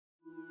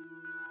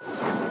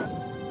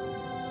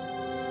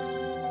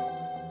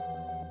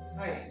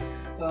Hi.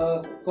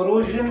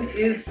 Corrosion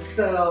is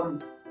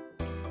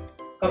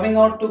coming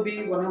out to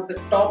be one of the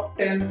top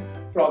 10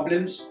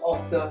 problems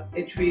of the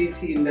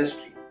HVAC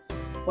industry.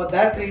 For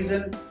that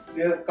reason,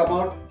 we have come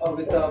out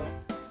with a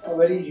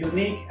very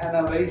unique and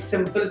a very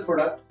simple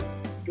product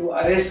to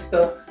arrest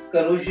the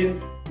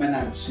corrosion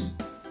menace.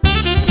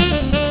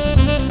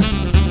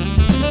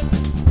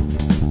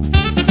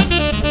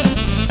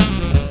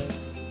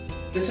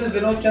 This is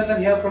Vinod Chandan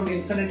here from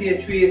Infinity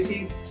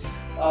HVAC.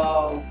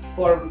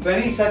 For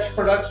many such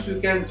products,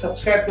 you can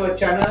subscribe to our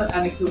channel,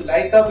 and if you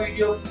like our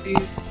video,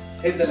 please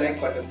hit the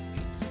like button.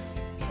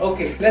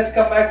 Okay, let's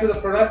come back to the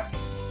product.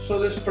 So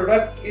this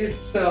product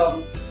is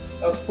a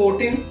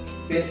coating.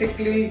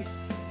 Basically,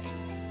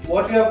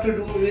 what you have to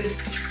do is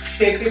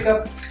shake it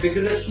up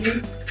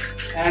vigorously,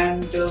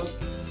 and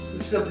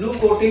this is a blue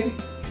coating.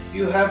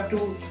 You have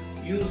to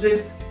use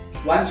it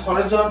once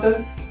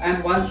horizontal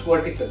and once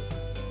vertical.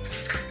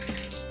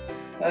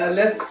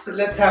 Let's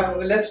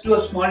do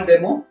a small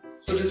demo.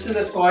 So this is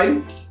a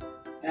coil,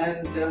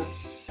 and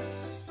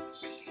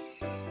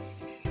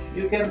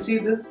you can see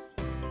this.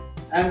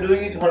 I'm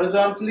doing it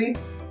horizontally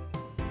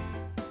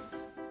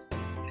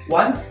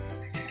once,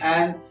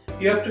 and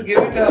you have to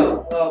give it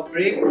a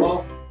break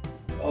of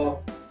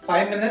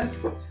 5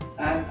 minutes,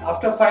 and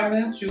after 5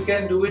 minutes you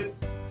can do it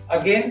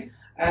again,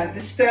 and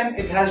this time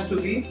it has to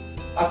be,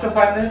 after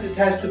 5 minutes it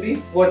has to be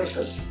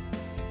vertical.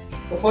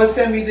 The first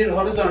time we did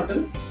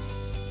horizontal,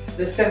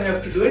 this time you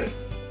have to do it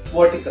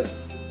vertical.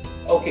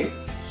 Okay,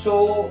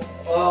 so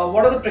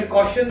what are the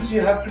precautions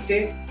you have to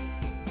take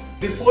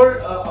before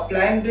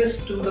applying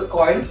this to the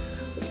coil?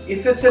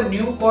 If it's a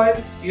new coil,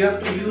 you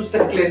have to use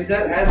the cleanser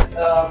as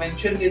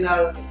mentioned in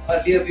our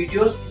earlier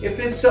videos. If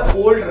it's an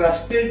old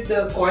rusted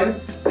coil,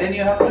 then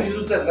you have to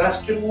use the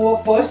rust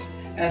remover first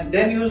and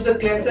then use the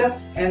cleanser,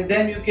 and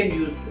then you can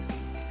use this.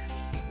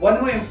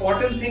 One more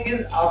important thing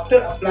is, after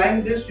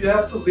applying this, you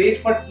have to wait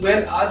for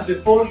 12 hours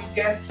before you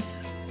can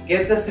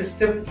get the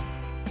system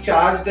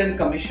charged and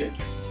commissioned.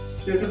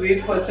 So you have to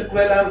wait for, it's a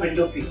 12-hour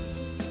window period.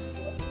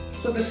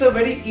 So this is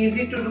very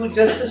easy to do,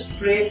 just a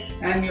spray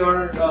and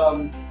your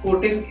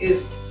coating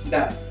is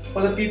done.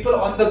 For the people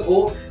on the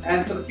go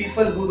and for the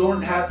people who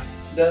don't have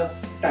the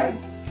time.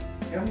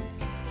 Yeah?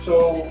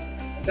 So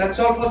that's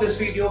all for this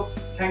video.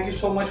 Thank you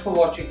so much for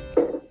watching.